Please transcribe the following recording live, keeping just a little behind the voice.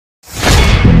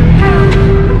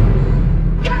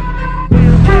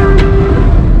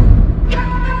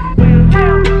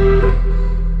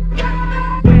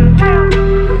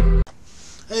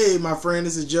friend?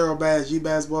 This is Gerald Bass,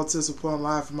 G-Bass Ball Tip Support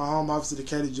live from my home office in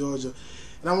Decatur, Georgia.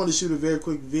 And I want to shoot a very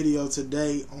quick video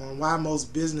today on why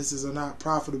most businesses are not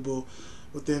profitable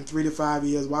within 3 to 5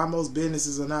 years. Why most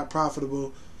businesses are not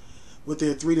profitable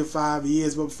within 3 to 5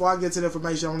 years. But before I get to the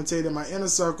information, I want to tell you that my Inner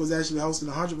Circle is actually hosting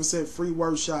a 100% free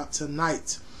workshop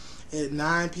tonight at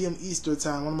 9 p.m. Eastern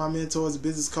Time. One of my mentors,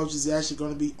 business coaches, is actually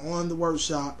going to be on the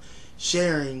workshop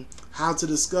sharing how to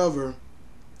discover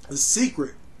the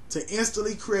secret to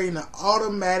instantly creating an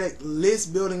automatic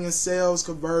list building and sales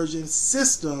conversion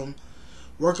system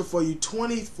working for you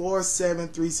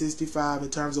 24/7, 365 in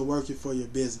terms of working for your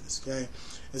business. Okay,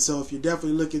 and so if you're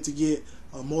definitely looking to get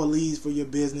more leads for your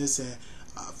business and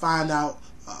find out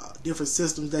different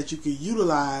systems that you can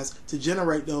utilize to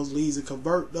generate those leads and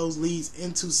convert those leads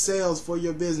into sales for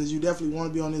your business, you definitely want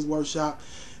to be on this workshop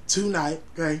tonight.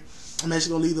 Okay, I'm actually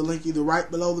going to leave the link either right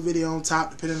below the video on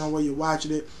top, depending on where you're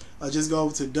watching it. Just go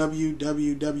over to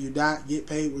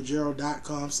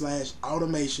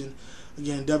www.getpaidwithgerald.com/automation.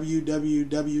 Again,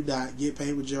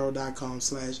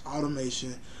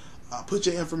 www.getpaidwithgerald.com/automation. Put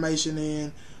your information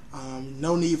in.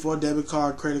 No need for a debit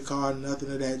card, credit card,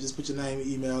 nothing of that. Just put your name and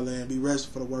email in. Be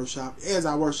registered for the workshop, as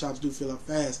our workshops do fill up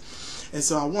fast. And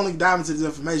so I want to dive into this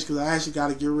information because I actually got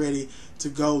to get ready to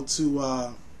go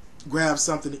to grab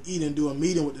something to eat and do a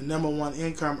meeting with the #1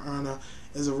 income earner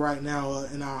as of right now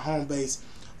in our home-based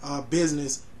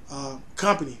business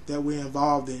company that we're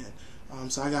involved in.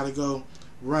 So I got to go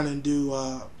run and do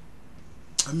a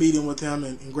meeting with him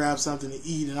and grab something to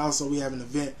eat. And also we have an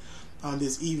event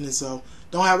this evening. So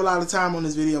don't have a lot of time on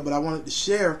this video, but I wanted to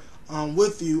share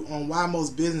with you on why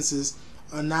most businesses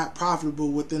are not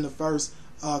profitable within the first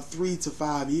 3 to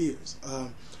 5 years.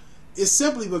 It's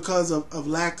simply because of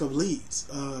lack of leads.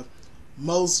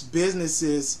 Most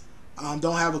businesses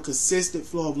don't have a consistent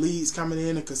flow of leads coming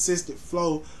in, a consistent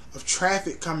flow of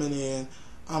traffic coming in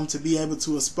to be able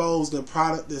to expose their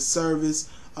product, their service,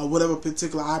 whatever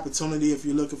particular opportunity, if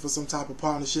you're looking for some type of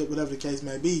partnership, whatever the case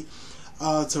may be,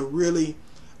 to really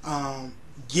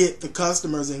get the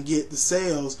customers and get the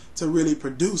sales to really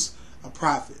produce a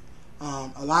profit.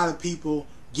 A lot of people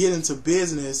get into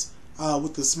business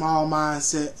with the small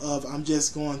mindset of, I'm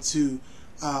just going to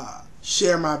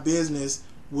share my business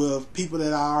with people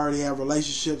that I already have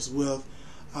relationships with.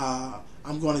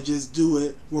 I'm going to just do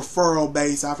it referral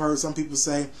based. I've heard some people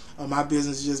say my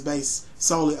business is just based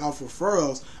solely off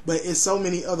referrals, but it's so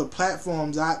many other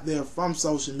platforms out there, from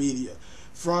social media,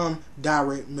 from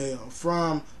direct mail,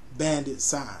 from bandit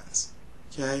signs,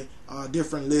 okay,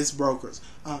 different list brokers.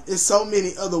 It's so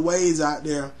many other ways out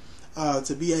there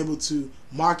to be able to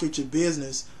market your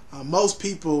business. Most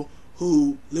people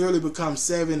who literally become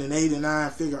 7 and 8 and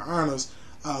 9 figure earners,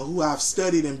 who I've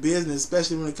studied in business,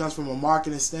 especially when it comes from a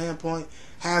marketing standpoint,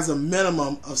 has a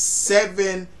minimum of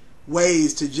 7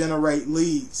 ways to generate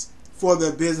leads for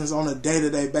their business on a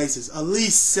day-to-day basis. At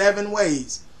least 7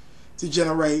 ways to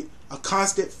generate a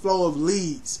constant flow of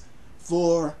leads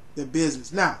for the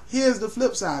business. Now, here's the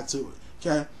flip side to it.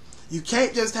 Okay, you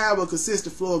can't just have a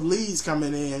consistent flow of leads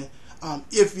coming in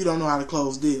if you don't know how to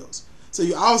close deals. So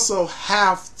you also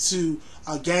have to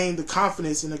gain the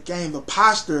confidence and gain the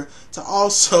posture to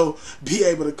also be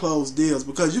able to close deals,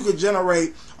 because you could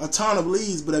generate a ton of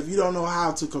leads, but if you don't know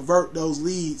how to convert those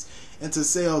leads into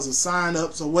sales or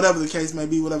sign-ups or whatever the case may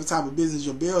be, whatever type of business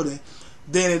you're building,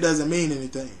 then it doesn't mean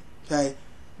anything. Okay,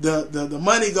 the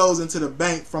money goes into the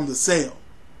bank from the sale.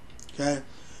 Okay,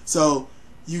 so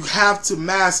you have to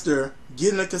master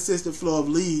getting a consistent flow of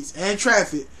leads and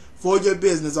traffic for your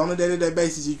business on a day-to-day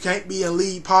basis. You can't be in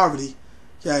lead poverty,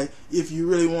 okay, if you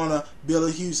really want to build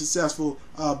a huge successful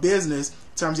business in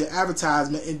terms of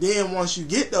advertisement. And then once you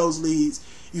get those leads,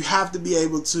 you have to be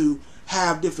able to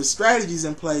have different strategies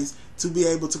in place to be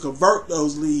able to convert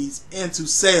those leads into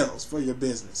sales for your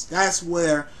business. That's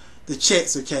where the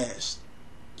checks are cashed.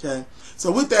 Okay,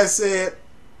 so with that said,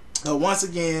 once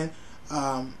again,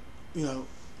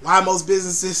 why most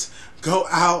businesses go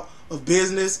out of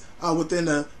business within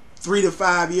the 3 to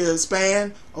 5 year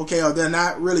span, okay, or they're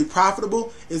not really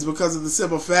profitable, is because of the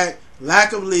simple fact,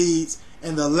 lack of leads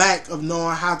and the lack of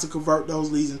knowing how to convert those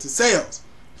leads into sales.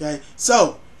 Okay,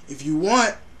 so if you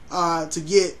want to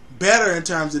get better in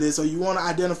terms of this, or you want to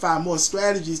identify more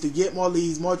strategies to get more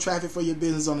leads, more traffic for your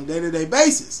business on a day-to-day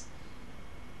basis,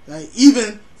 Okay?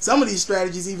 Even some of these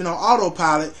strategies, even on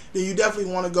autopilot, then you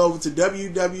definitely want to go over to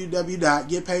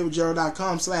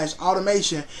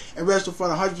www.getpaidwithgerald.com/automation and register for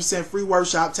the 100% free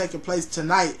workshop taking place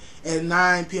tonight at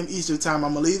 9 p.m. Eastern Time.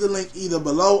 I'm going to leave the link either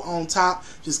below or on top.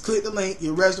 Just click the link.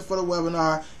 You'll register for the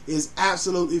webinar. It's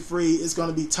absolutely free. It's going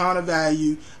to be a ton of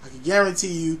value. I can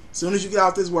guarantee you, as soon as you get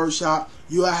out this workshop,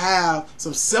 you will have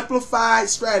some simplified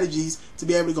strategies to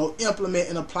be able to go implement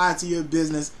and apply to your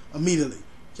business immediately.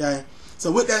 Okay?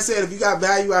 So with that said, if you got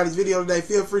value out of this video today,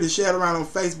 feel free to share it around on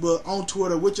Facebook, on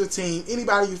Twitter, with your team.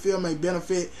 Anybody you feel may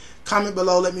benefit, comment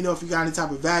below. Let me know if you got any type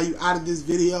of value out of this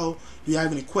video. Do you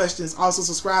have any questions? Also,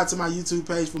 subscribe to my YouTube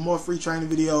page for more free training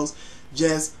videos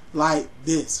just like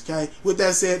this. Okay. With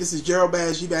that said, this is Gerald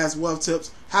Bass, G-Bass Wealth Tips.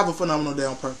 Have a phenomenal day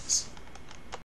on purpose.